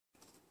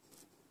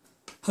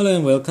Hello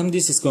and welcome.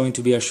 This is going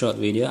to be a short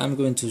video. I'm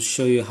going to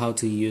show you how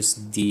to use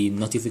the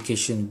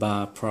notification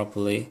bar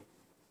properly.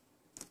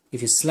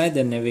 If you slide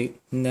the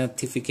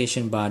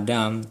notification bar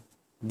down,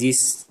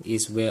 this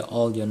is where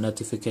all your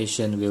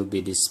notification will be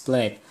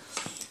displayed.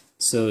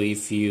 So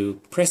if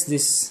you press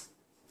this,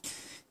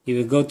 you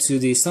will go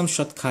to some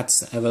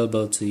shortcuts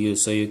available to you,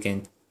 so you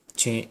can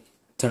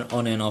turn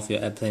on and off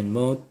your airplane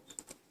mode.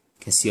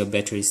 You can see your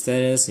battery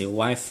status, your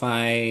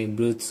Wi-Fi,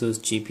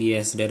 Bluetooth,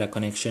 GPS, data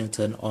connection,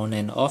 turn on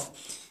and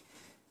off.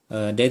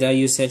 Data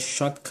usage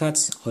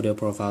shortcuts, audio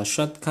profile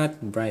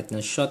shortcut,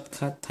 brightness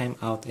shortcut,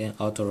 timeout, and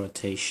auto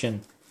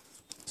rotation.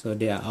 So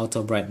they are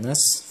auto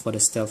brightness for the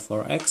Stealth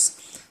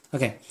 4X.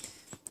 Okay,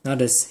 now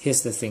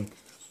here's the thing.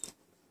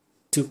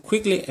 To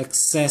quickly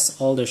access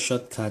all the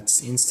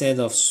shortcuts, instead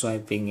of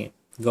swiping it,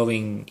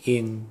 going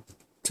in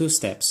 2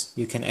 steps,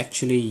 you can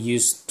actually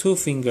use 2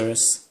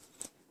 fingers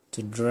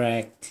to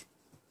drag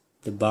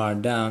the bar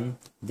down.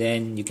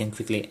 Then you can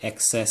quickly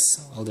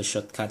access all the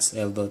shortcuts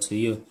available to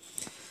you.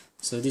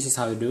 So this is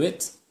how you do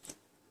it.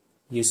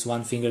 Use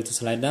 1 finger to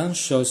slide down,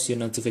 shows your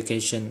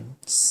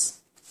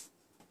notifications.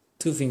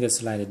 2 fingers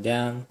slide it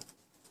down.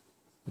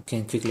 You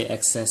can quickly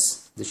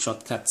access the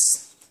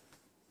shortcuts.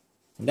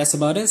 And that's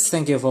about it.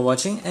 Thank you for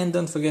watching, and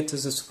don't forget to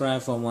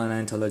subscribe for more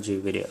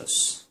Ninetology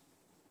videos.